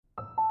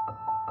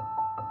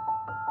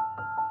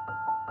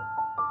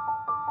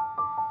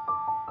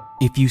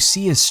If you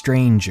see a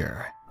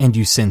stranger and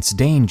you sense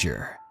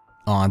danger,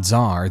 odds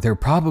are they're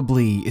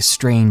probably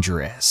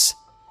strangerous.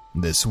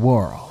 This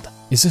world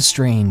is a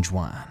strange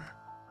one.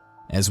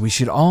 As we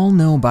should all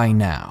know by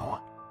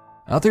now,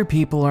 other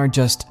people are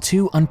just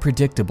too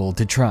unpredictable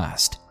to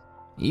trust,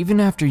 even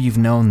after you've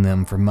known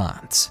them for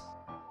months.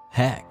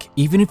 Heck,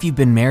 even if you've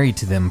been married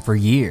to them for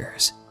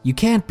years, you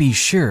can't be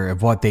sure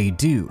of what they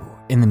do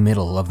in the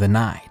middle of the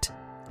night,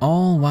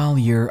 all while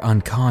you're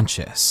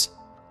unconscious.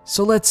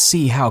 So let's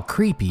see how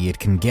creepy it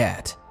can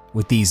get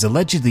with these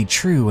allegedly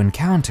true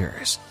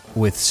encounters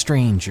with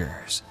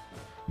strangers.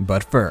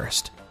 But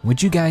first,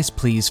 would you guys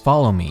please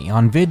follow me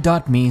on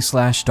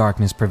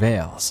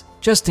vid.me/darknessprevails,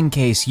 just in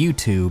case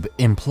YouTube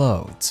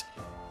implodes.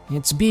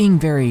 It's being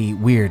very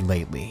weird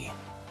lately.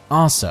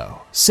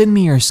 Also, send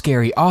me your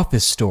scary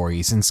office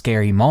stories and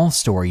scary mall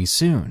stories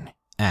soon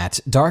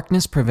at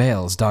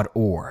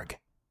darknessprevails.org.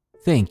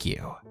 Thank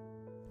you.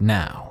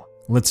 Now,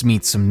 let's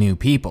meet some new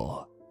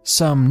people.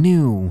 Some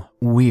new,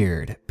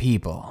 weird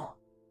people.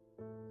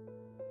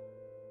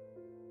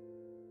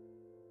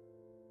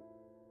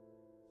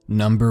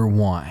 Number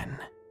 1.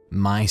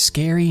 My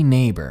Scary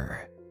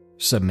Neighbor.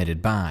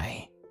 Submitted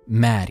by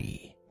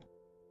Maddie.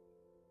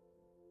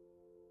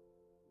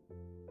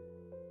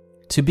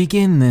 To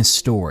begin this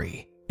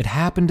story, it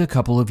happened a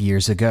couple of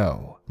years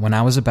ago when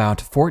I was about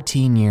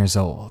 14 years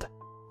old.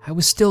 I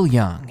was still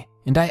young,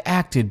 and I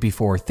acted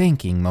before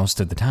thinking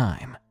most of the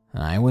time.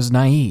 I was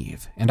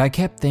naive, and I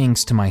kept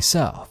things to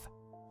myself.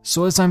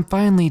 So as I'm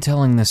finally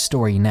telling this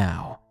story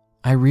now,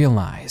 I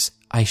realize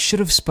I should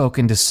have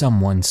spoken to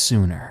someone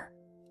sooner.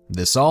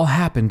 This all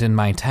happened in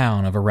my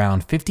town of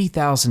around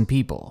 50,000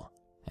 people,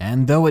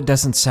 and though it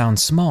doesn't sound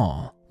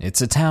small,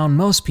 it's a town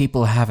most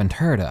people haven't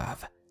heard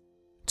of.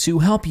 To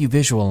help you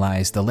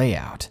visualize the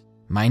layout,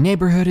 my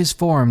neighborhood is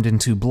formed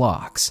into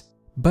blocks,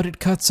 but it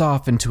cuts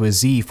off into a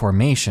Z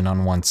formation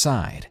on one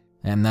side,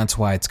 and that's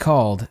why it's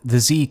called the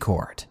Z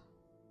Court.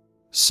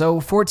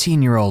 So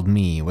 14-year-old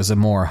me was a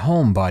more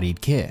home-bodied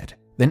kid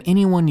than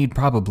anyone you'd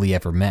probably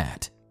ever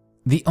met.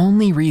 The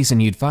only reason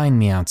you'd find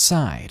me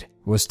outside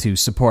was to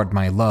support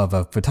my love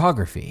of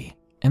photography,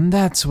 and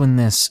that's when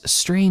this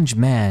strange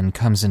man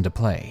comes into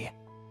play.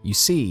 You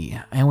see,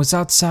 I was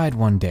outside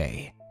one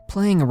day,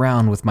 playing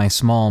around with my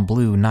small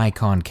blue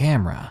Nikon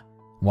camera,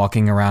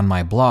 walking around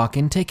my block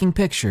and taking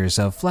pictures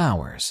of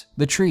flowers,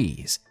 the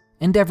trees,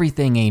 and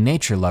everything a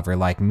nature lover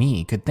like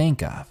me could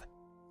think of.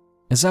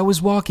 As I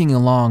was walking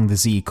along the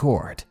Z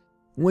Court,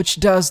 which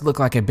does look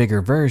like a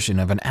bigger version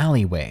of an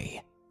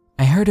alleyway,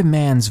 I heard a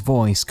man's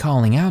voice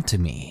calling out to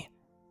me.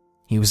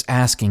 He was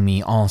asking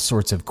me all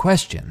sorts of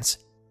questions,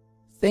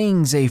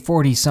 things a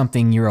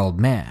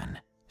 40-something-year-old man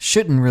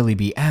shouldn't really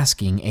be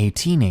asking a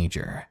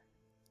teenager.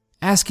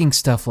 Asking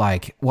stuff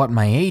like what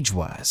my age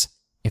was,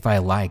 if I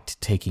liked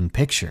taking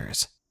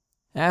pictures,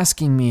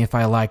 asking me if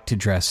I liked to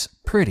dress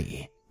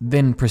pretty,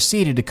 then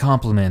proceeded to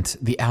compliment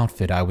the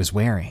outfit I was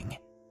wearing.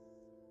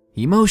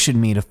 He motioned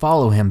me to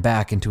follow him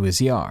back into his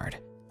yard,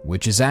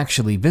 which is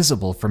actually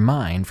visible from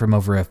mine from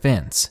over a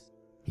fence.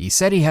 He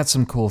said he had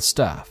some cool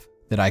stuff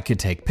that I could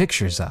take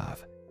pictures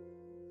of.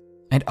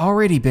 I'd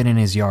already been in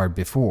his yard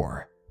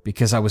before,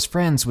 because I was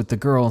friends with the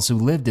girls who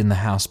lived in the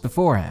house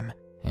before him,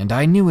 and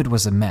I knew it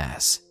was a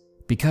mess,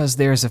 because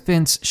there's a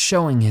fence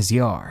showing his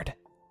yard.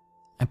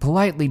 I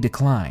politely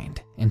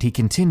declined, and he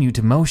continued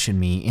to motion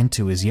me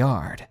into his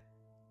yard.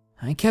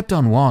 I kept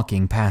on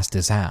walking past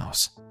his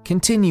house,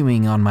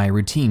 continuing on my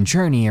routine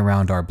journey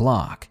around our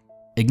block,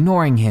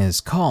 ignoring his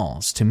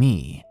calls to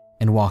me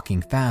and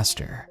walking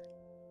faster.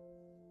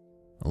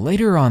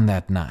 Later on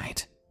that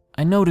night,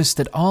 I noticed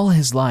that all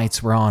his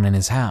lights were on in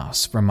his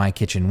house from my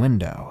kitchen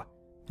window,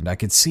 and I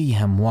could see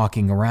him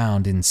walking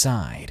around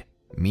inside.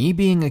 Me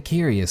being a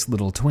curious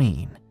little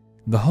tween,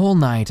 the whole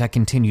night I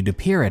continued to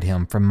peer at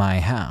him from my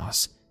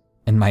house,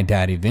 and my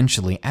dad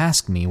eventually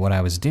asked me what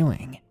I was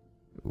doing.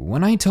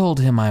 When I told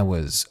him I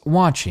was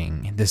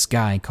watching this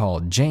guy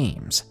called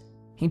James,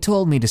 he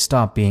told me to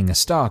stop being a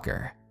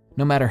stalker.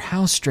 No matter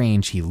how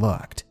strange he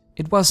looked,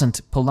 it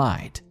wasn't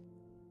polite.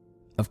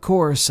 Of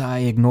course, I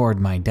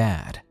ignored my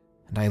dad,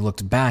 and I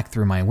looked back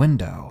through my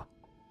window,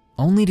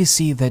 only to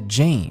see that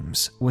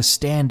James was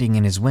standing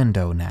in his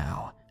window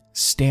now,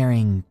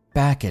 staring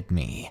back at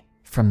me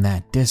from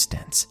that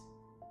distance.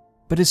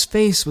 But his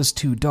face was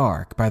too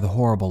dark by the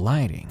horrible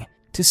lighting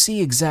to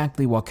see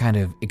exactly what kind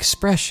of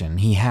expression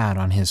he had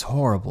on his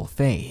horrible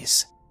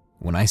face.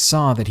 When I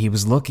saw that he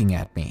was looking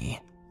at me,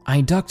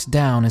 I ducked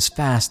down as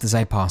fast as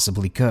I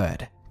possibly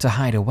could to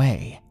hide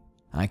away.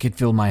 I could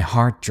feel my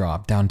heart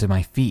drop down to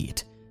my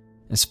feet.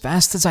 As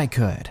fast as I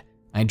could,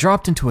 I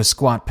dropped into a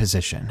squat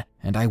position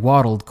and I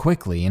waddled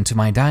quickly into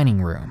my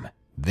dining room.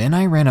 Then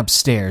I ran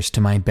upstairs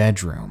to my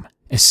bedroom,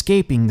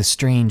 escaping the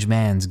strange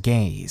man's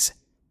gaze.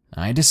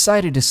 I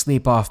decided to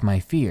sleep off my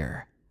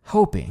fear,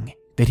 hoping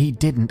that he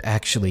didn't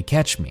actually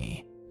catch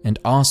me, and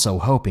also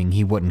hoping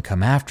he wouldn't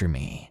come after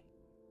me.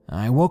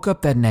 I woke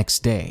up that next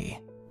day,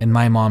 and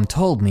my mom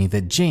told me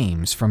that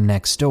James from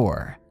next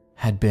door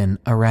had been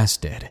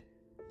arrested.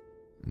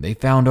 They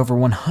found over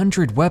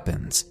 100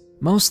 weapons,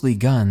 mostly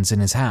guns in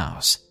his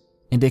house,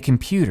 and a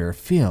computer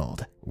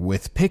filled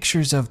with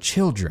pictures of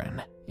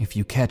children, if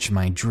you catch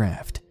my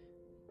drift.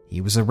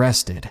 He was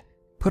arrested,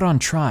 put on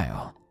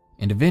trial,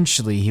 and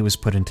eventually he was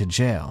put into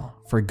jail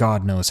for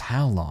God knows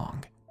how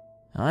long.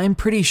 I'm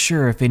pretty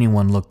sure if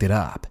anyone looked it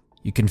up,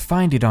 you can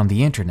find it on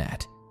the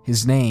internet,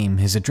 his name,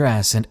 his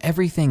address, and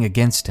everything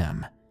against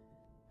him.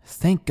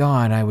 Thank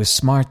God I was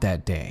smart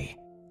that day,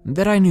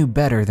 that I knew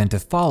better than to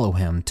follow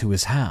him to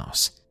his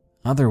house.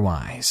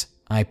 Otherwise,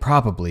 I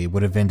probably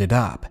would have ended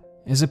up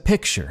as a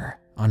picture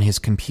on his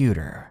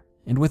computer,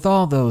 and with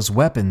all those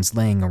weapons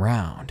laying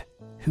around,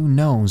 who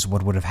knows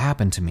what would have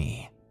happened to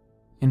me.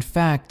 In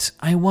fact,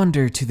 I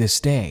wonder to this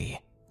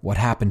day what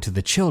happened to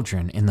the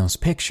children in those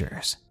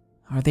pictures.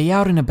 Are they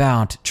out and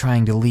about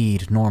trying to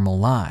lead normal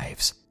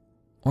lives?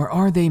 Or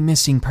are they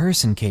missing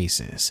person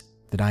cases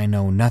that I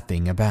know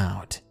nothing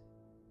about?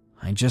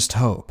 I just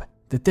hope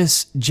that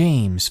this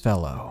James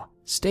fellow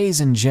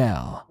stays in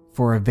jail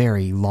for a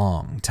very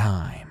long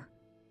time.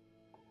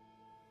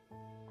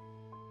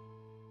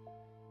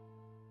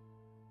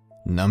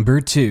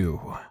 Number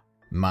 2.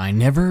 My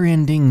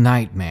Never-Ending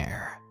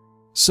Nightmare.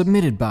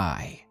 Submitted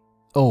by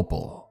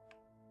Opal.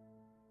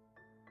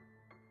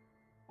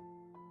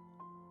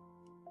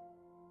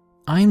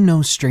 I'm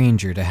no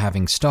stranger to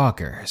having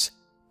stalkers,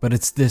 but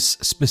it's this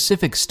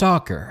specific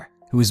stalker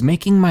who is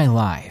making my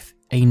life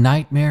a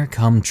nightmare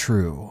come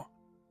true.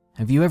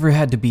 Have you ever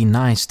had to be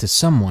nice to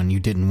someone you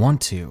didn't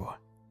want to?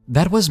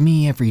 That was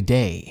me every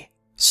day.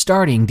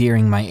 Starting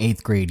during my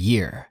 8th grade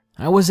year,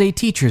 I was a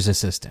teacher's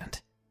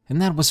assistant,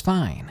 and that was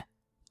fine.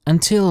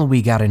 Until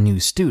we got a new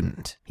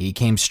student. He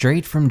came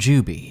straight from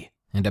juvie,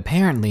 and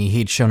apparently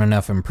he'd shown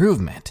enough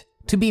improvement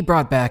to be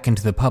brought back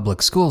into the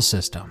public school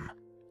system.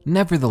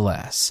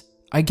 Nevertheless,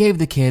 I gave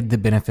the kid the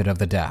benefit of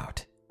the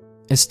doubt.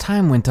 As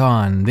time went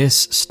on, this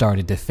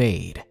started to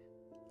fade.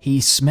 He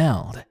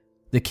smelled.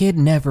 The kid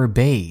never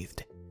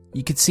bathed.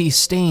 You could see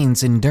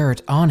stains and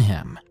dirt on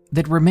him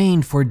that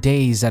remained for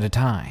days at a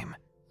time,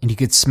 and you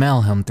could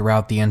smell him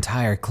throughout the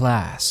entire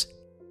class.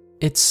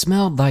 It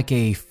smelled like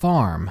a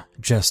farm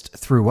just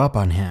threw up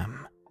on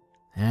him.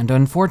 And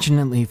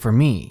unfortunately for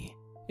me,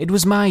 it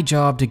was my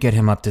job to get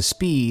him up to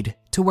speed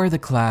to where the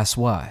class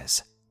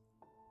was.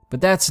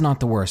 But that's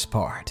not the worst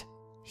part.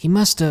 He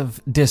must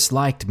have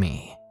disliked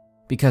me,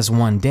 because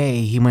one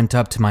day he went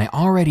up to my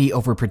already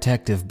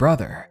overprotective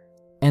brother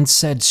and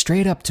said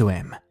straight up to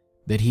him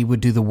that he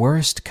would do the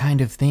worst kind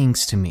of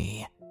things to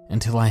me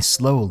until I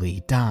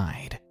slowly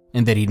died,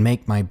 and that he'd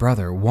make my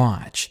brother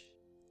watch.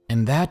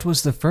 And that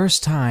was the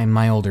first time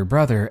my older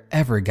brother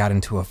ever got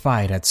into a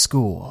fight at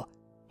school.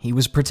 He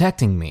was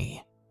protecting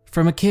me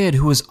from a kid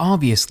who was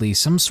obviously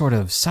some sort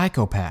of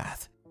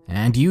psychopath,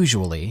 and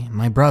usually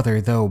my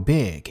brother, though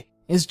big,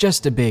 is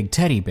just a big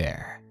teddy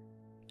bear.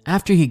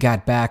 After he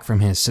got back from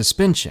his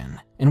suspension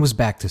and was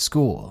back to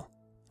school,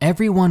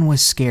 everyone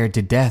was scared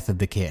to death of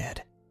the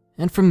kid,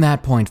 and from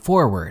that point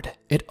forward,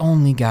 it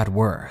only got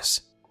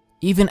worse.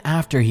 Even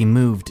after he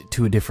moved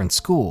to a different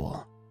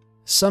school,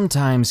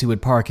 sometimes he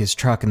would park his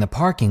truck in the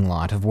parking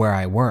lot of where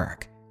I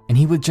work, and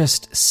he would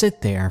just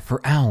sit there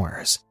for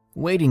hours,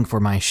 waiting for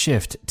my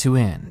shift to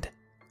end.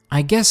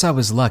 I guess I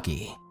was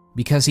lucky,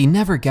 because he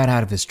never got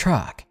out of his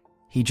truck.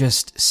 He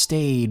just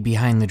stayed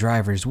behind the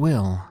driver's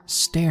wheel,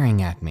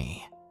 staring at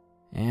me.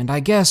 And I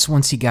guess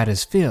once he got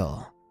his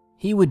fill,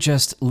 he would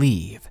just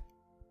leave.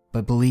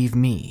 But believe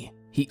me,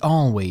 he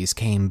always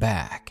came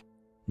back.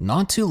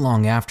 Not too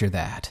long after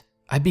that,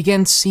 I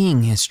began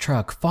seeing his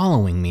truck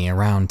following me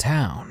around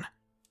town.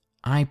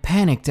 I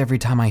panicked every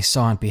time I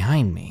saw it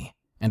behind me,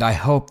 and I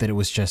hoped that it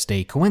was just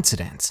a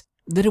coincidence,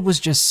 that it was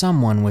just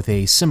someone with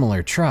a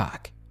similar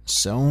truck.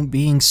 So,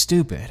 being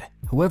stupid,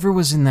 whoever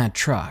was in that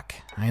truck,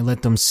 I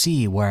let them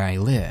see where I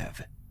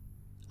live.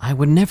 I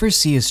would never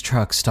see his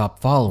truck stop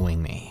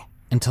following me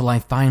until I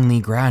finally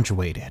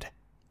graduated,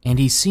 and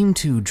he seemed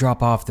to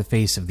drop off the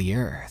face of the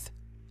earth.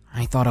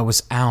 I thought I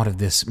was out of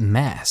this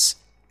mess,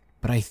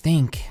 but I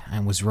think I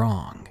was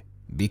wrong,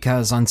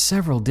 because on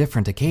several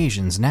different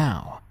occasions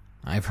now,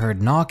 I've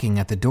heard knocking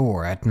at the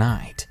door at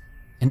night,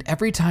 and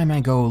every time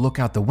I go look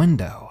out the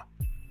window,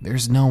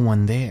 there's no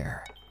one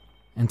there.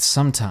 And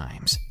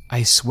sometimes,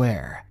 I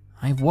swear,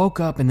 I've woke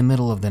up in the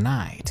middle of the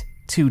night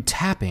to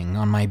tapping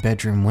on my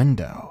bedroom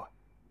window.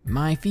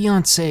 My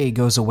fiancé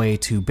goes away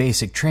to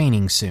basic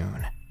training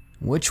soon,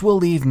 which will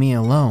leave me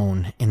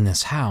alone in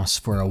this house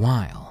for a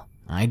while.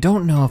 I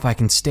don't know if I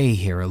can stay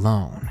here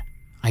alone.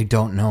 I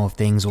don't know if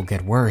things will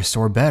get worse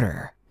or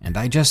better, and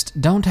I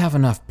just don't have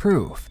enough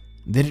proof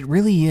that it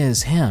really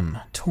is him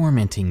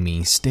tormenting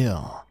me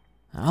still.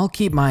 I'll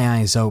keep my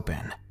eyes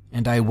open,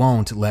 and I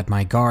won't let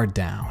my guard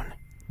down,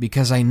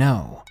 because I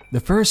know the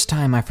first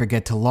time I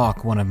forget to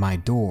lock one of my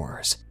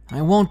doors,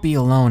 I won't be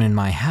alone in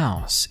my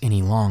house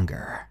any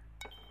longer.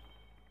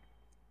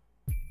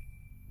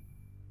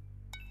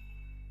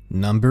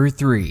 Number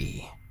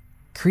 3.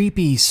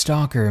 Creepy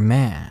Stalker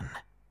Man.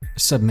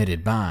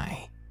 Submitted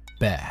by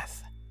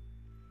Beth.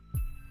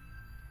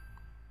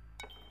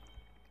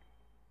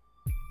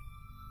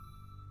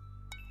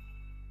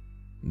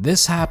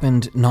 This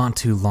happened not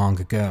too long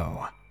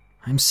ago.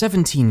 I'm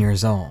 17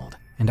 years old,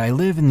 and I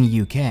live in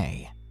the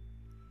UK.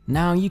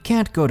 Now, you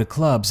can't go to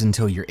clubs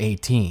until you're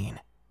 18,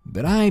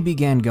 but I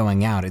began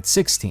going out at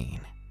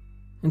 16.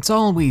 It's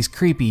always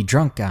creepy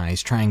drunk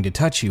guys trying to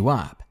touch you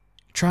up,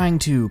 trying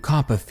to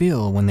cop a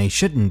feel when they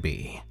shouldn't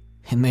be,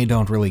 and they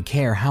don't really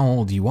care how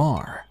old you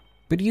are.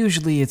 But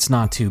usually it's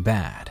not too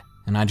bad,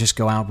 and I just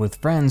go out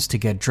with friends to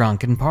get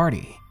drunk and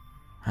party.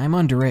 I'm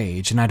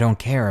underage and I don't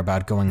care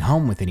about going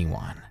home with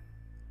anyone.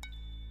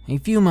 A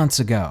few months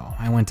ago,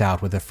 I went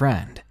out with a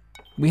friend.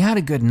 We had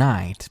a good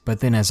night, but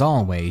then as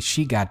always,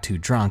 she got too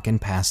drunk and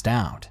passed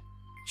out.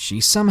 She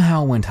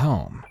somehow went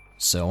home,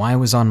 so I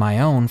was on my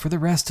own for the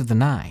rest of the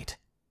night.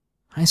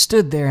 I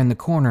stood there in the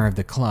corner of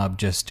the club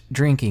just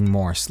drinking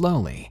more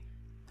slowly.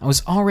 I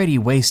was already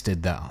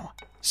wasted though,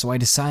 so I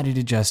decided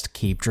to just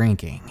keep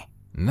drinking.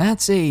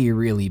 That's a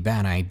really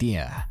bad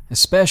idea,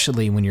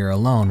 especially when you're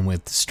alone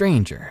with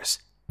strangers.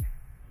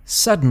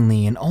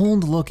 Suddenly, an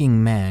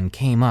old-looking man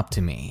came up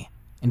to me,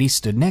 and he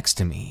stood next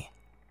to me.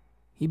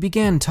 He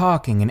began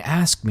talking and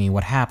asked me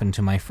what happened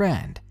to my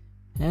friend,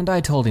 and I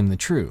told him the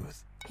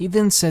truth. He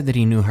then said that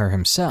he knew her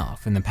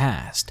himself in the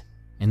past,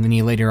 and then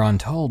he later on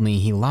told me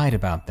he lied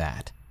about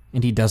that,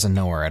 and he doesn't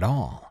know her at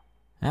all.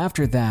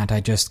 After that, I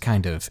just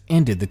kind of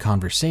ended the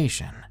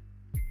conversation.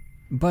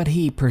 But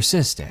he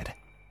persisted.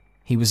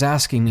 He was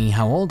asking me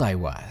how old I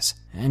was,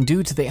 and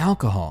due to the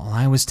alcohol,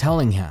 I was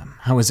telling him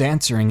I was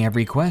answering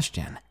every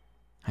question.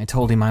 I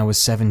told him I was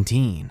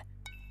 17,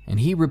 and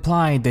he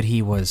replied that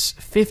he was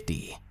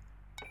 50.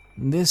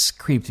 This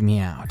creeped me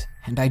out,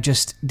 and I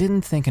just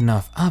didn't think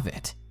enough of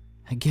it.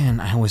 Again,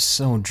 I was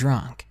so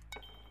drunk.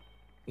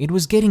 It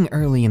was getting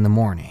early in the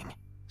morning,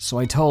 so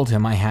I told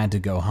him I had to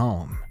go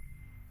home.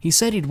 He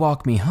said he'd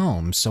walk me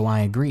home, so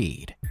I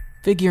agreed,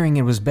 figuring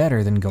it was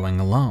better than going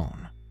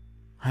alone.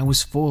 I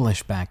was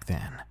foolish back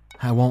then,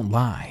 I won't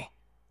lie.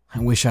 I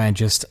wish I had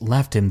just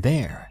left him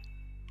there.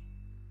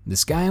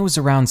 This guy was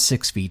around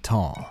 6 feet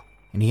tall,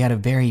 and he had a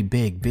very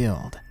big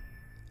build.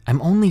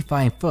 I'm only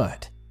 5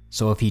 foot,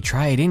 so if he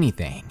tried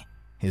anything,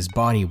 his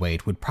body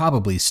weight would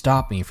probably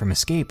stop me from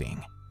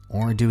escaping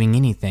or doing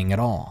anything at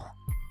all.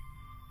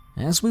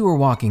 As we were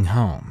walking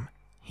home,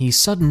 he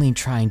suddenly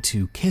tried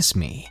to kiss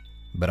me,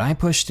 but I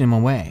pushed him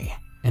away,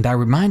 and I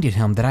reminded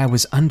him that I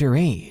was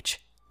underage,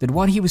 that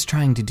what he was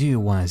trying to do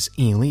was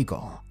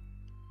illegal.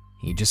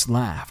 He just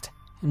laughed,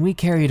 and we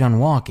carried on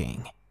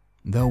walking,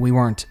 though we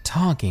weren't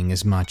talking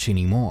as much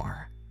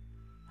anymore.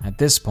 At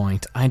this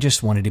point, I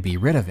just wanted to be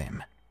rid of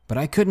him, but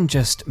I couldn't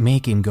just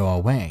make him go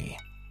away.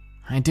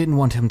 I didn't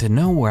want him to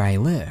know where I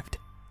lived,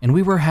 and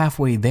we were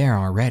halfway there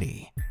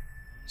already,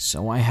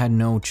 so I had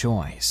no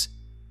choice.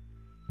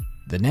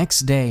 The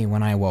next day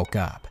when I woke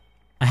up,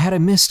 I had a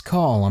missed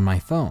call on my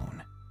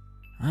phone.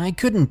 I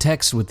couldn't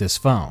text with this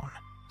phone,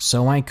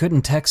 so I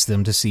couldn't text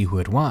them to see who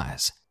it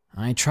was.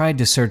 I tried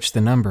to search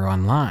the number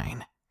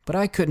online, but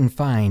I couldn't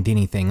find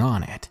anything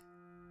on it.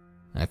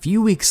 A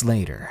few weeks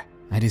later,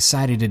 I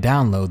decided to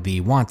download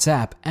the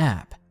WhatsApp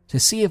app to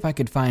see if I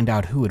could find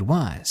out who it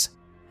was,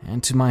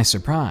 and to my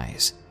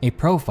surprise, a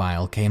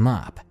profile came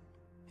up.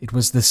 It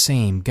was the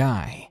same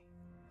guy.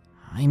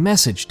 I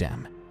messaged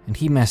him, and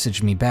he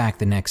messaged me back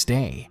the next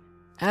day,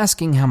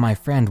 asking how my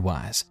friend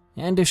was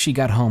and if she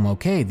got home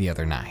okay the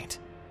other night.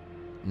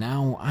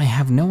 Now, I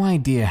have no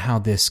idea how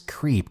this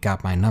creep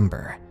got my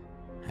number.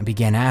 I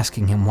began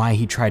asking him why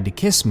he tried to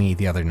kiss me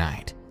the other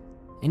night,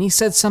 and he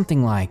said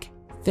something like,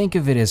 "Think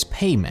of it as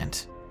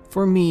payment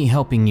for me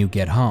helping you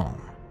get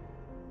home."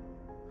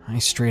 I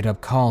straight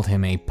up called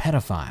him a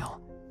pedophile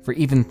for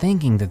even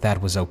thinking that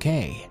that was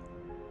okay,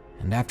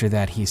 and after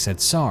that he said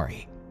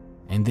sorry,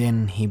 and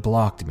then he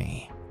blocked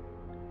me.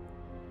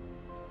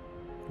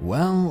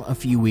 Well, a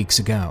few weeks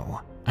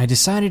ago, I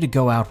decided to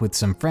go out with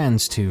some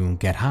friends to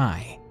get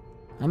high.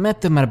 I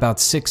met them at about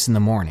 6 in the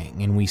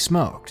morning and we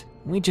smoked.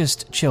 We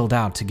just chilled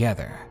out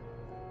together.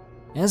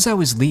 As I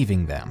was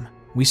leaving them,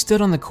 we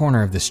stood on the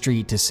corner of the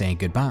street to say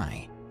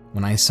goodbye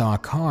when I saw a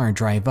car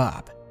drive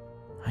up.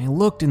 I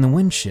looked in the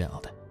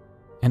windshield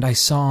and I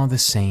saw the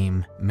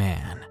same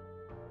man.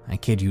 I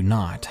kid you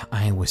not,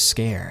 I was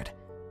scared.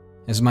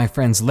 As my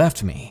friends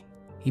left me,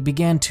 he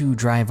began to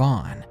drive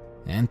on,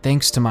 and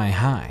thanks to my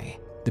high,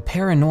 the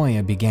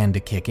paranoia began to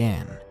kick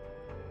in.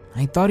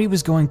 I thought he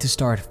was going to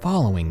start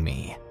following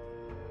me.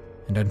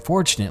 And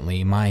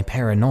unfortunately, my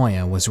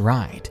paranoia was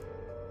right.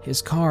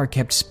 His car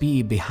kept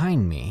speed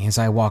behind me as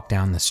I walked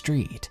down the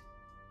street.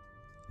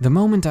 The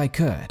moment I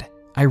could,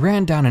 I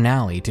ran down an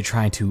alley to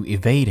try to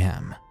evade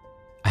him.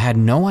 I had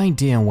no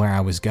idea where I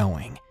was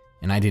going,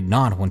 and I did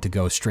not want to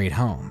go straight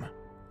home.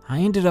 I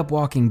ended up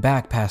walking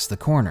back past the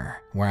corner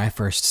where I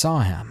first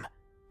saw him,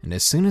 and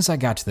as soon as I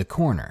got to the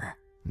corner,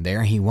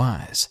 there he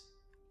was.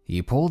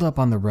 He pulled up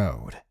on the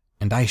road,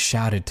 and I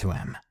shouted to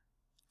him,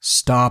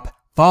 "Stop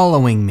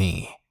following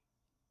me!"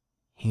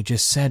 He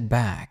just said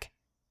back,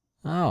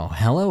 "Oh,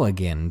 hello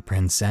again,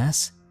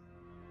 princess."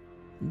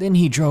 Then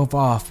he drove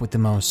off with the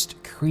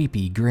most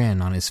creepy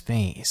grin on his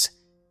face.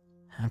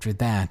 After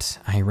that,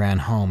 I ran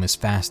home as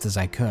fast as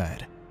I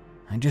could.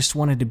 I just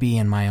wanted to be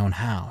in my own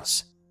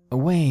house,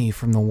 away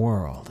from the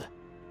world.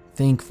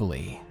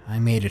 Thankfully, I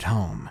made it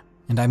home,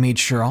 and I made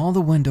sure all the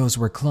windows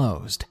were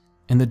closed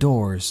and the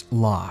doors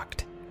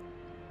locked.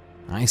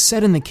 I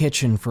sat in the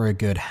kitchen for a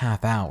good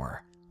half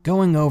hour,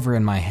 going over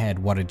in my head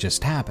what had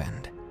just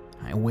happened.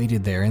 I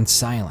waited there in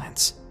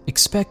silence,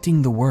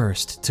 expecting the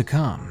worst to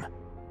come.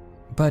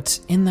 But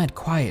in that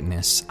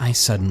quietness, I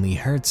suddenly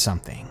heard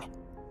something.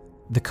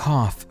 The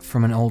cough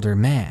from an older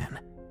man,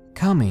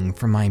 coming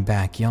from my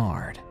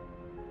backyard.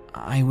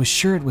 I was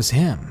sure it was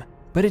him,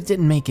 but it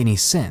didn't make any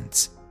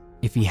sense.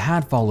 If he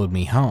had followed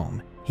me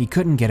home, he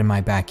couldn't get in my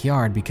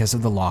backyard because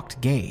of the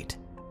locked gate.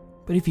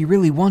 But if he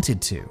really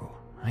wanted to,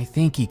 I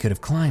think he could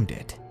have climbed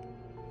it.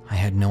 I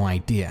had no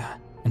idea,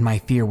 and my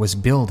fear was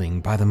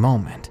building by the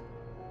moment.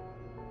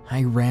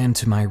 I ran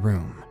to my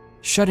room,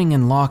 shutting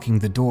and locking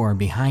the door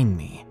behind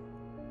me.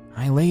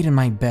 I laid in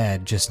my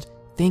bed just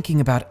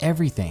thinking about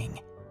everything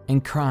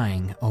and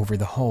crying over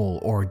the whole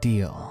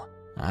ordeal.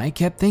 I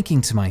kept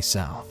thinking to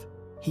myself,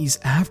 he's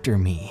after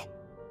me,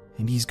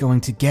 and he's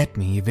going to get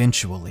me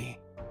eventually,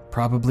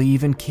 probably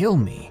even kill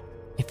me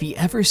if he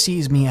ever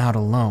sees me out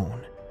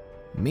alone.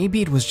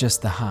 Maybe it was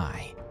just the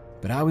high,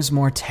 but I was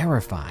more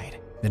terrified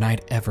than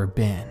I'd ever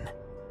been.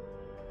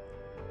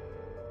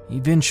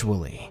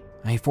 Eventually,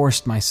 I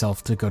forced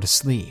myself to go to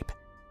sleep.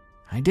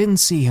 I didn't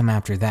see him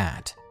after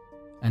that,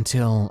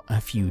 until a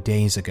few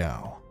days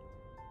ago.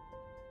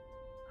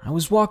 I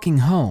was walking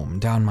home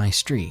down my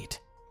street,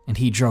 and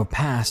he drove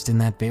past in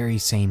that very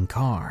same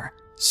car,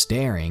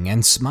 staring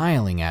and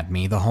smiling at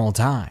me the whole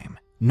time,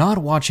 not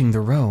watching the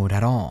road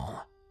at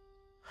all.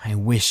 I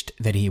wished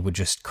that he would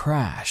just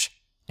crash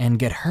and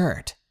get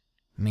hurt,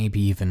 maybe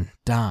even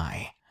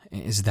die.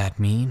 Is that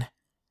mean?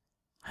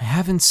 I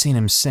haven't seen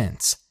him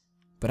since,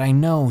 but I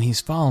know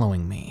he's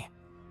following me.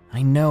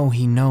 I know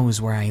he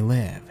knows where I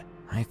live.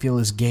 I feel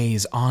his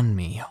gaze on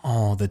me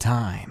all the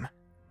time.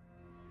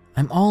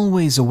 I'm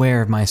always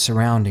aware of my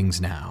surroundings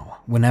now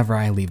whenever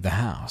I leave the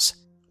house,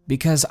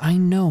 because I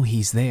know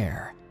he's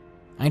there.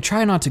 I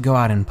try not to go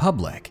out in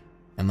public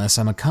unless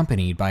I'm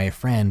accompanied by a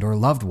friend or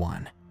loved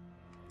one.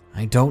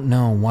 I don't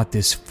know what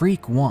this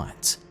freak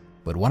wants,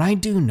 but what I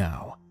do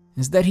know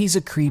is that he's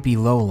a creepy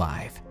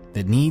lowlife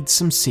that needs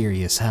some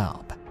serious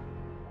help.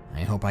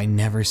 I hope I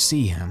never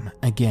see him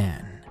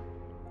again.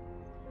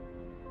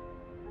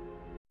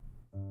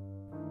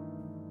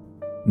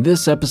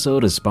 This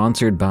episode is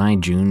sponsored by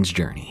June's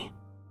Journey.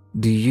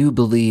 Do you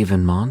believe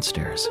in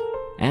monsters?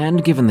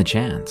 And given the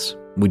chance,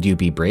 would you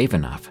be brave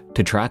enough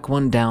to track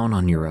one down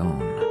on your own?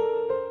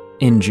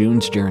 In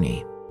June's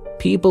Journey,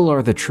 people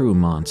are the true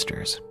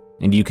monsters,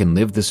 and you can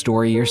live the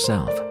story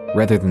yourself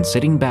rather than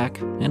sitting back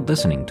and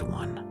listening to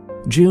one.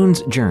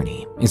 June's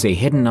Journey is a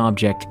hidden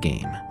object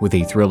game with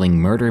a thrilling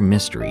murder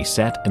mystery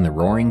set in the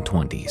Roaring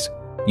 '20s.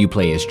 You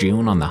play as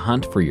June on the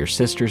hunt for your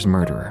sister's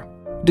murderer.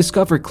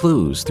 Discover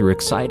clues through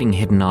exciting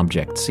hidden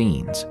object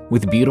scenes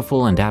with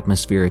beautiful and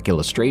atmospheric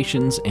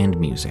illustrations and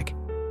music.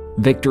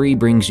 Victory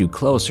brings you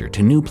closer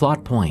to new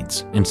plot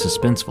points and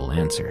suspenseful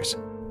answers.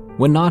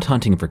 When not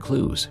hunting for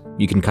clues,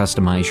 you can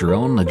customize your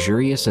own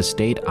luxurious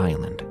estate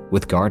island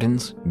with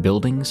gardens,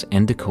 buildings,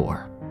 and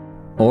decor.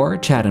 Or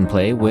chat and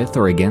play with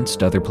or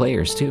against other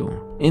players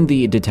too, in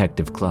the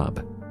Detective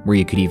Club, where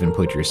you could even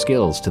put your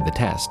skills to the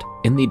test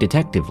in the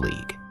Detective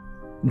League.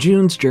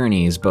 June's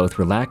Journey is both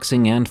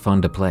relaxing and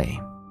fun to play.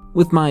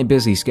 With my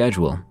busy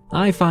schedule,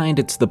 I find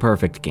it's the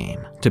perfect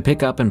game to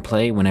pick up and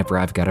play whenever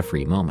I've got a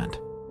free moment.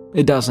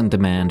 It doesn't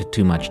demand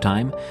too much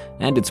time,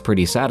 and it's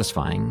pretty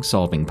satisfying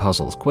solving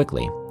puzzles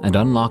quickly and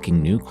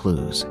unlocking new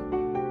clues.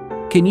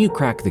 Can you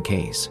crack the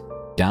case?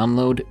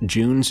 Download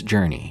June's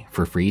Journey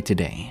for free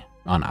today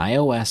on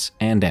iOS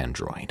and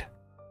Android.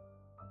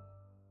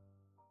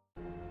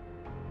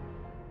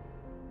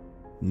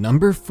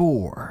 Number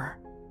 4.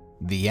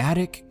 The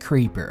Attic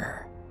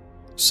Creeper.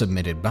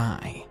 Submitted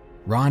by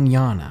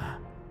Ranyana.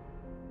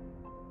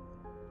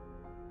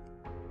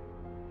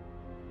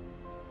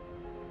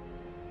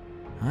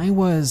 I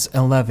was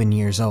 11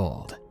 years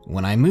old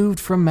when I moved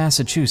from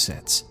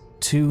Massachusetts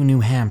to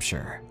New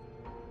Hampshire.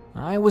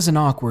 I was an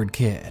awkward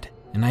kid,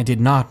 and I did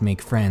not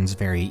make friends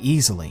very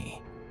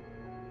easily.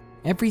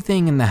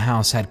 Everything in the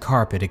house had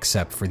carpet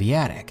except for the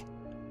attic.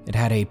 It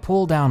had a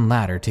pull-down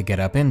ladder to get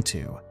up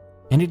into,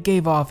 and it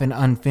gave off an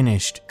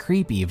unfinished,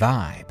 creepy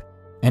vibe,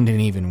 and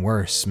an even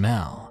worse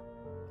smell.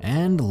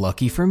 And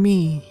lucky for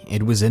me,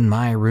 it was in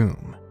my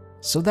room,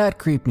 so that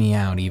creeped me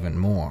out even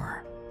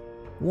more.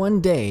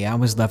 One day I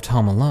was left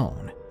home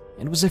alone.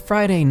 It was a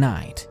Friday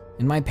night,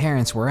 and my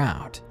parents were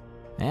out,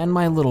 and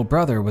my little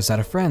brother was at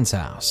a friend's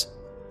house.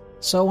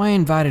 So I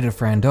invited a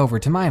friend over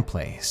to my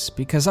place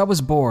because I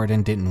was bored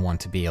and didn't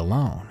want to be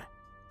alone.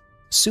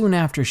 Soon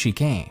after she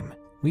came,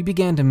 we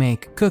began to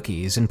make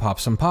cookies and pop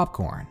some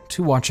popcorn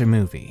to watch a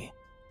movie.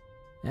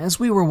 As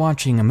we were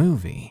watching a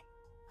movie,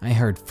 I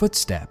heard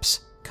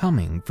footsteps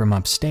coming from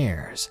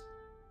upstairs,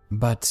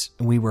 but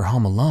we were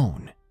home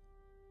alone.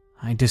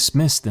 I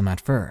dismissed them at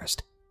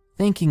first,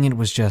 thinking it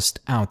was just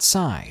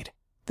outside,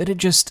 that it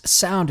just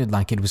sounded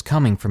like it was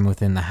coming from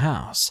within the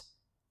house.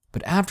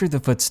 but after the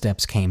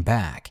footsteps came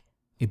back,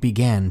 it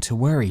began to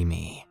worry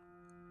me.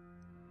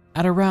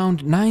 At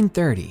around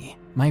 9:30,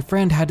 my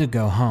friend had to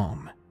go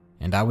home,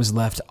 and I was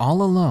left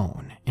all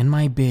alone in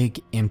my big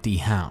empty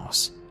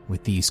house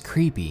with these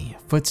creepy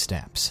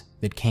footsteps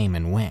that came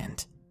and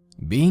went.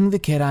 Being the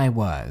kid I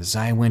was,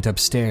 I went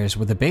upstairs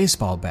with a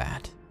baseball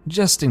bat,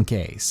 just in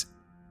case.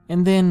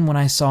 And then when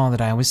I saw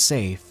that I was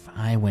safe,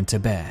 I went to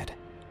bed.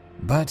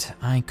 But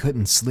I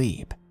couldn't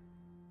sleep.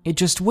 It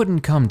just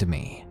wouldn't come to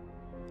me.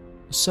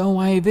 So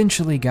I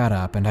eventually got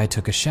up and I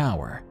took a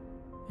shower.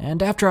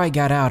 And after I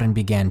got out and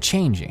began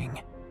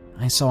changing,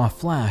 I saw a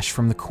flash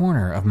from the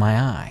corner of my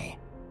eye.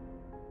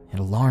 It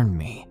alarmed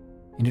me,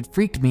 and it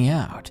freaked me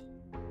out.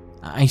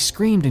 I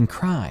screamed and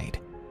cried,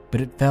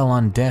 but it fell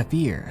on deaf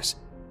ears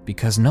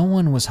because no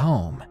one was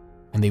home,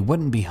 and they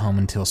wouldn't be home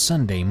until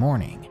Sunday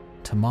morning,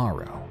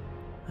 tomorrow.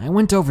 I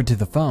went over to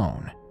the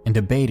phone and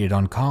debated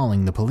on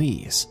calling the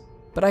police,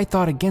 but I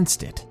thought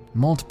against it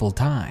multiple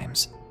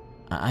times.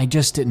 I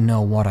just didn't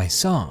know what I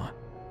saw,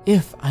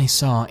 if I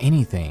saw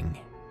anything.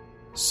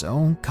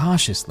 So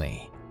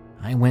cautiously,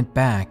 I went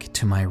back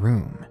to my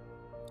room,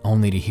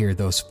 only to hear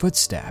those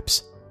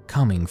footsteps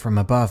coming from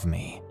above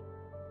me.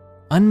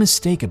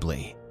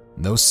 Unmistakably,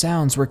 those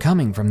sounds were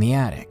coming from the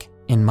attic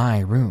in my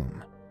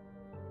room.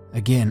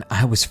 Again,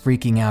 I was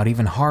freaking out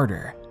even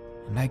harder,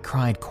 and I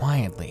cried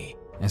quietly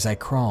as I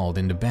crawled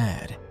into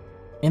bed.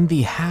 In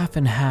the half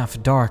and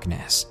half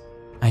darkness,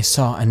 I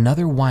saw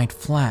another white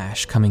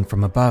flash coming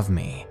from above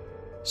me,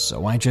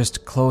 so I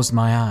just closed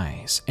my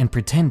eyes and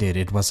pretended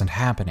it wasn't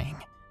happening.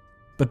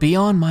 But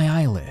beyond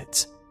my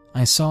eyelids,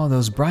 I saw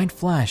those bright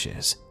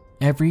flashes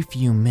every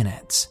few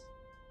minutes.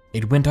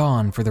 It went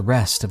on for the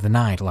rest of the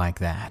night like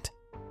that.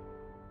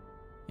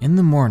 In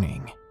the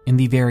morning, in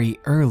the very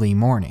early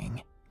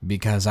morning,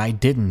 because I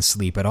didn't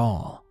sleep at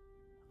all,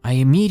 I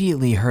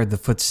immediately heard the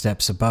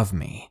footsteps above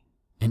me,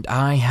 and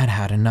I had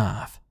had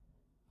enough.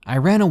 I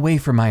ran away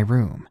from my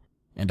room,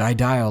 and I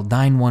dialed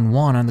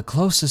 911 on the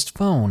closest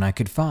phone I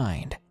could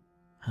find.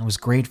 I was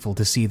grateful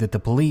to see that the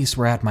police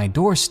were at my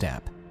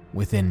doorstep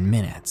within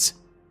minutes.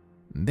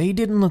 They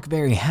didn't look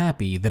very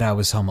happy that I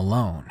was home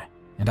alone,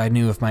 and I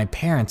knew if my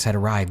parents had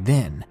arrived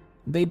then,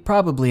 they'd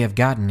probably have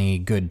gotten a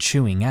good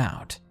chewing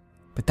out.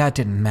 But that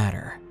didn't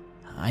matter.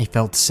 I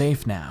felt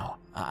safe now.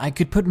 I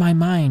could put my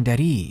mind at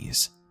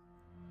ease.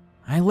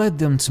 I led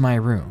them to my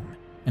room,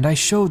 and I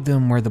showed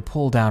them where the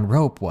pull-down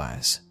rope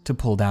was to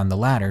pull down the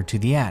ladder to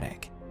the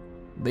attic.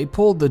 They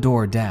pulled the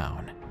door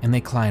down, and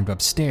they climbed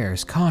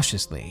upstairs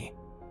cautiously,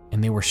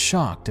 and they were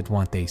shocked at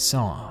what they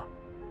saw.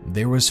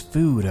 There was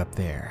food up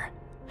there,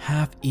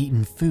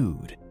 half-eaten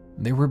food.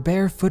 There were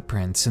bare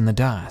footprints in the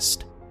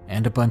dust,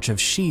 and a bunch of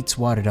sheets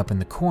wadded up in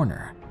the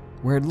corner,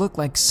 where it looked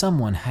like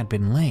someone had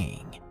been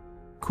laying.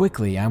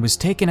 Quickly, I was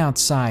taken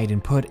outside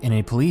and put in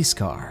a police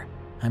car,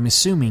 I'm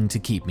assuming to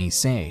keep me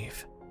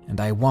safe, and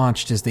I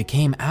watched as they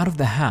came out of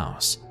the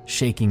house,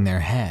 shaking their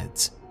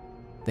heads.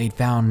 They'd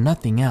found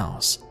nothing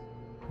else.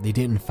 They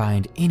didn't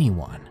find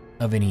anyone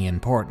of any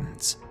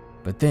importance.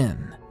 But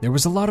then, there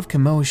was a lot of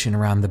commotion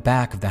around the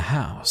back of the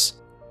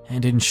house,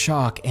 and in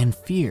shock and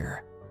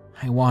fear,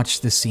 I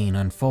watched the scene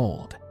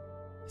unfold.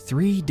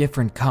 3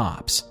 different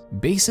cops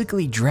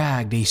basically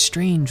dragged a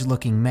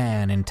strange-looking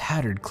man in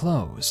tattered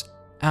clothes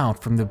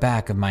out from the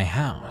back of my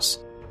house.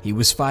 He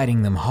was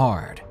fighting them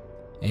hard,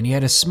 and he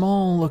had a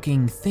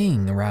small-looking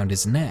thing around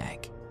his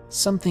neck.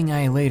 Something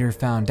I later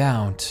found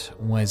out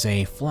was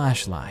a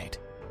flashlight,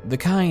 the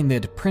kind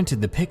that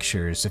printed the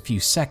pictures a few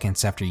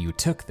seconds after you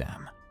took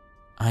them.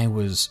 I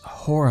was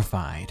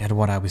horrified at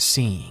what I was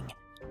seeing.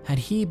 Had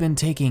he been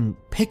taking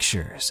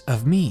pictures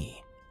of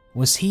me?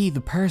 Was he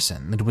the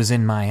person that was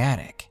in my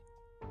attic?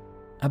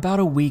 About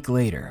a week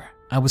later,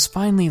 I was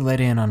finally let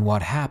in on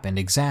what happened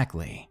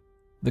exactly.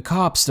 The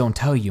cops don't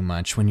tell you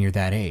much when you're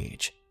that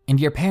age, and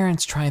your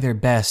parents try their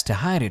best to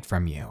hide it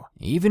from you,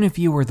 even if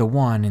you were the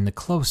one in the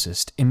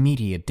closest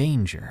immediate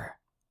danger.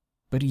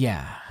 But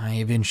yeah, I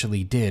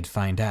eventually did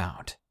find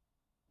out.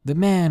 The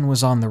man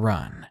was on the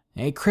run,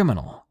 a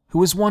criminal who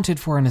was wanted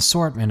for an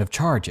assortment of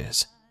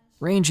charges,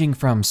 ranging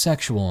from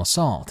sexual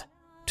assault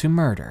to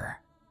murder.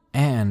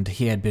 And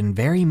he had been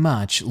very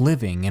much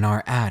living in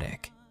our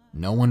attic.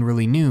 No one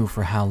really knew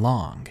for how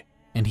long,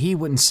 and he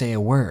wouldn't say a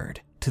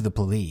word to the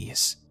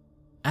police.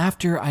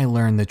 After I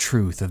learned the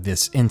truth of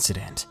this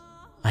incident,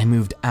 I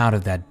moved out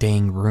of that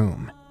dang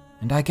room,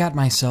 and I got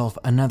myself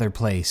another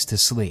place to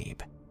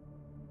sleep.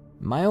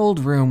 My old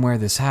room where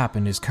this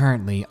happened is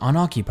currently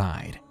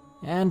unoccupied,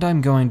 and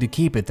I'm going to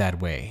keep it that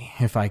way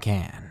if I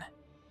can.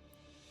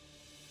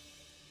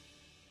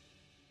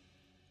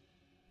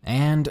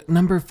 And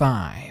number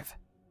 5,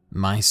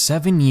 my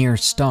 7-year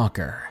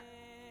stalker,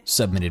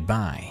 submitted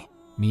by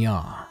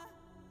Mia.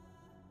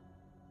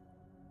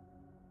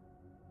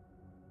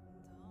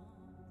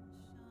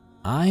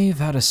 I've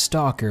had a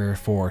stalker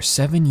for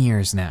 7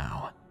 years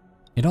now.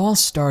 It all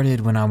started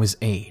when I was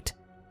 8.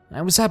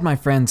 I was at my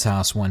friend's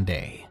house one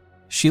day.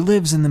 She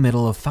lives in the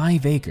middle of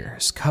 5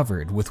 acres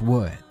covered with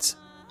woods.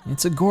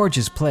 It's a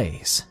gorgeous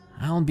place,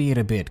 albeit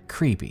a bit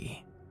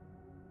creepy.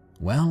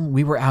 Well,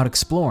 we were out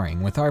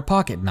exploring with our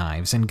pocket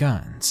knives and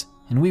guns,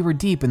 and we were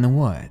deep in the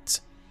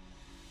woods.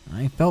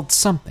 I felt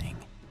something.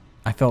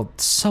 I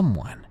felt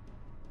someone.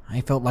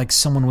 I felt like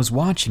someone was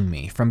watching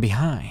me from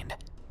behind,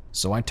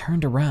 so I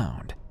turned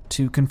around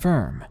to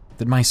confirm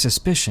that my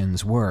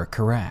suspicions were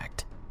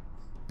correct.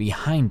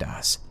 Behind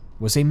us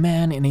was a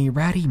man in a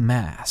ratty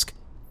mask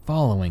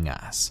following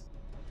us.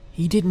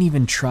 He didn't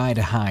even try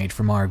to hide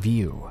from our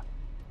view.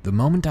 The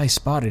moment I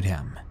spotted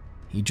him,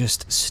 he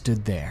just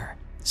stood there,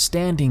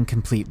 standing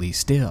completely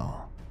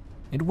still.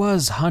 It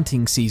was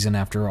hunting season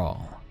after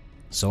all,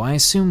 so I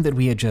assumed that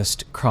we had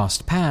just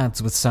crossed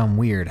paths with some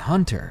weird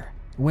hunter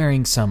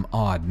wearing some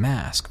odd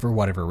mask for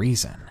whatever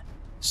reason.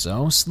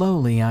 So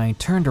slowly I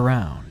turned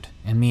around,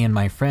 and me and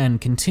my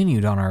friend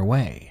continued on our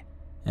way.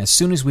 As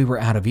soon as we were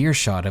out of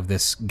earshot of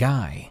this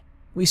guy,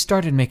 we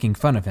started making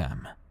fun of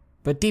him,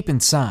 but deep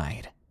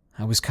inside,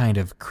 I was kind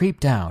of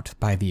creeped out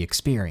by the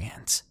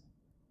experience.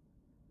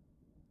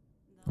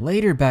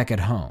 Later back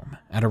at home,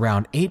 at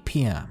around 8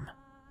 p.m.,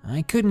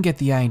 I couldn't get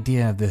the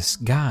idea of this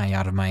guy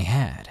out of my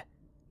head.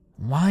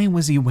 Why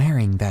was he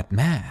wearing that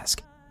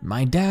mask?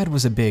 My dad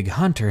was a big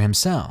hunter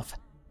himself,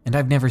 and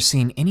I've never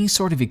seen any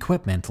sort of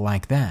equipment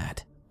like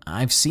that.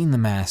 I've seen the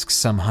masks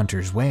some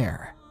hunters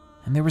wear,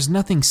 and there was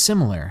nothing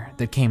similar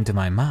that came to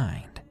my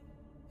mind.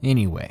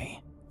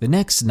 Anyway, the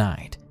next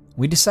night,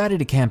 we decided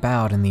to camp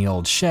out in the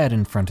old shed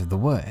in front of the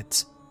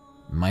woods.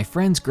 My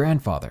friend's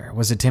grandfather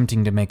was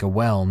attempting to make a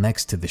well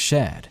next to the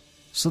shed,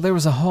 so there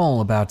was a hole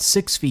about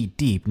 6 feet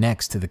deep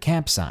next to the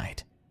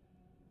campsite.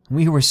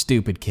 We were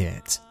stupid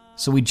kids,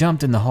 so we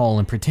jumped in the hole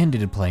and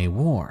pretended to play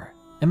war,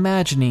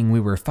 imagining we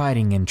were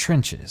fighting in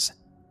trenches.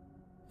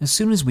 As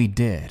soon as we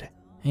did,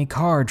 a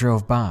car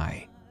drove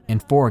by,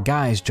 and 4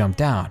 guys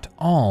jumped out,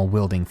 all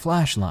wielding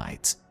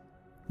flashlights.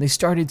 They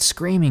started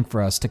screaming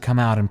for us to come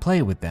out and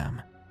play with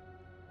them.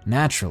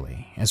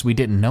 Naturally, as we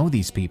didn't know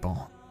these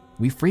people,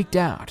 we freaked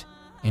out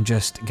and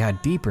just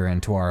got deeper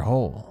into our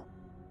hole.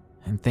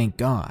 And thank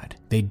God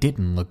they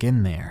didn't look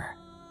in there.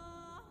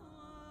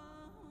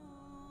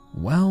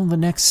 Well, the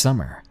next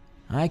summer,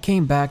 I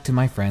came back to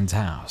my friend's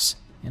house,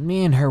 and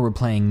me and her were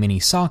playing mini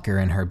soccer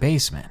in her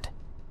basement.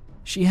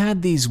 She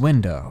had these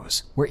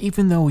windows where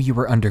even though you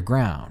were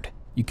underground,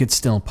 you could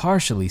still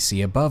partially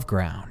see above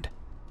ground.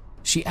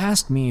 She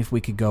asked me if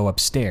we could go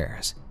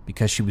upstairs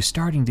because she was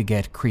starting to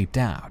get creeped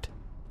out.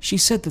 She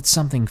said that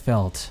something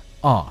felt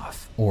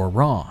off or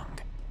wrong.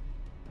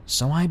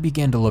 So I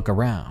began to look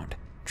around,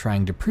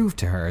 trying to prove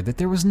to her that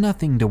there was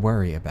nothing to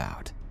worry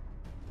about.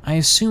 I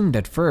assumed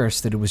at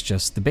first that it was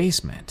just the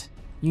basement.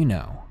 You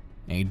know,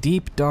 a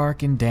deep,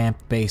 dark, and damp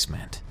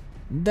basement.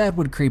 That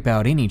would creep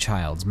out any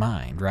child's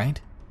mind, right?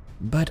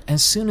 But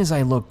as soon as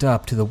I looked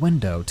up to the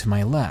window to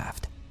my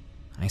left,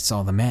 I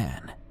saw the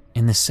man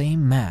in the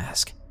same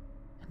mask,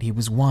 and he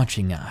was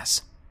watching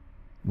us.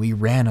 We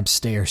ran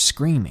upstairs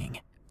screaming,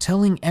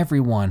 telling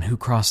everyone who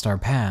crossed our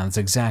paths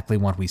exactly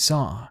what we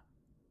saw.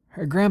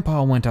 Her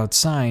grandpa went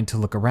outside to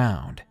look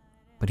around,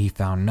 but he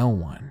found no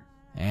one,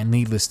 and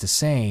needless to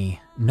say,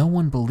 no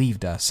one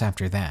believed us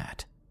after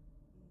that.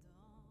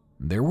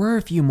 There were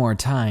a few more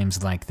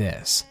times like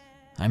this.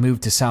 I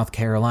moved to South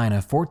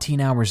Carolina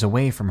 14 hours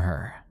away from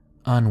her,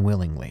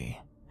 unwillingly,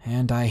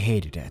 and I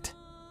hated it.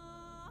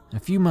 A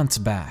few months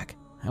back,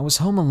 I was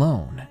home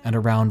alone at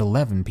around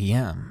 11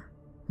 p.m.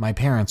 My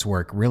parents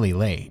work really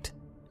late.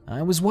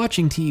 I was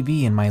watching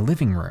TV in my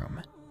living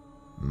room.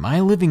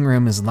 My living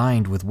room is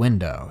lined with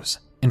windows,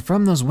 and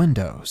from those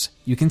windows,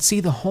 you can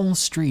see the whole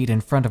street in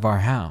front of our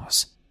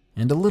house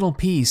and a little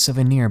piece of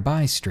a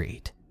nearby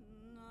street.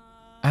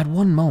 At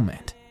one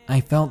moment, I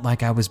felt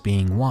like I was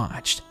being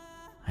watched.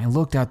 I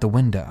looked out the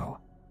window,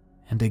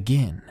 and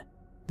again,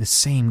 the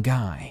same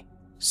guy,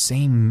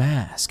 same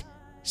mask,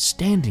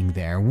 standing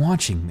there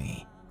watching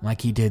me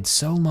like he did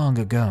so long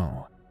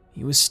ago.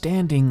 He was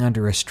standing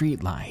under a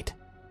streetlight,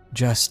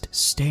 just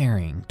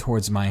staring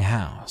towards my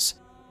house,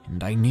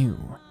 and I knew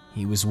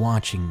he was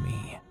watching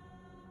me.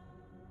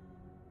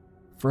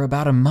 For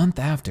about a month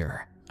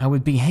after, I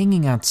would be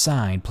hanging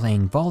outside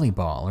playing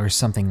volleyball or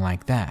something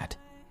like that,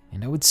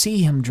 and I would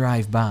see him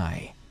drive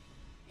by.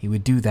 He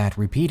would do that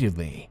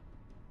repeatedly,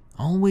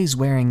 always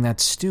wearing that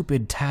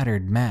stupid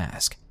tattered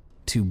mask,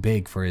 too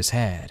big for his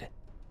head.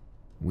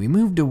 We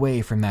moved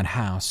away from that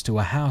house to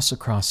a house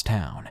across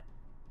town,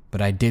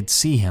 but I did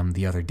see him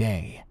the other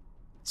day.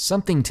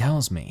 Something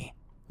tells me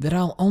that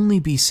I'll only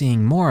be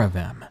seeing more of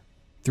him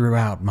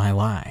throughout my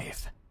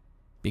life,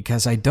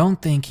 because I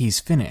don't think he's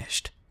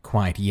finished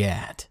quite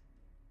yet.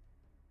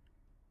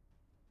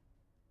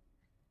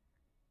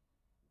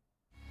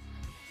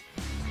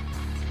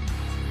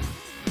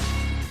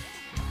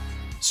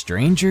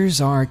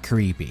 Strangers are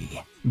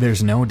creepy.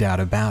 There's no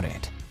doubt about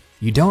it.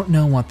 You don't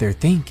know what they're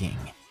thinking.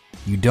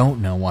 You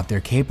don't know what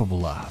they're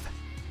capable of.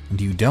 And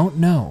you don't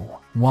know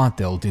what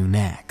they'll do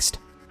next.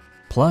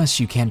 Plus,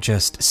 you can't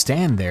just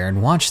stand there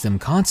and watch them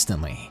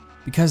constantly,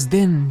 because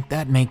then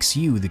that makes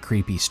you the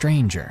creepy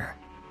stranger.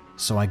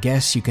 So I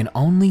guess you can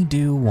only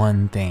do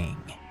one thing.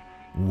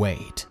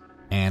 Wait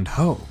and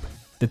hope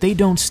that they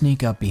don't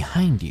sneak up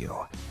behind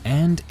you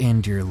and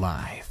end your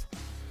life.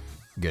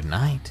 Good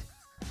night.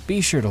 Be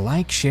sure to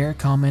like, share,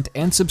 comment,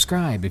 and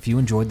subscribe if you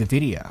enjoyed the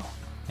video.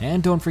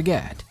 And don't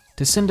forget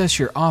to send us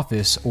your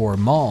office or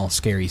mall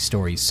scary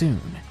stories soon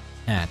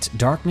at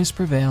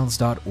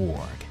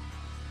darknessprevails.org.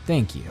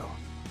 Thank you.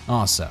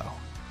 Also,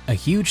 a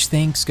huge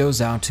thanks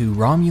goes out to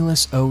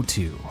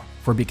Romulus02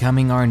 for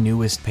becoming our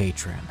newest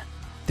patron.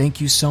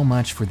 Thank you so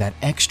much for that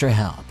extra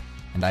help,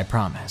 and I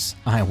promise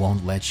I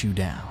won't let you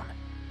down.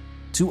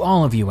 To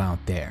all of you out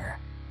there,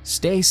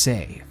 stay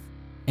safe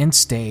and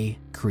stay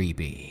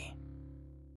creepy.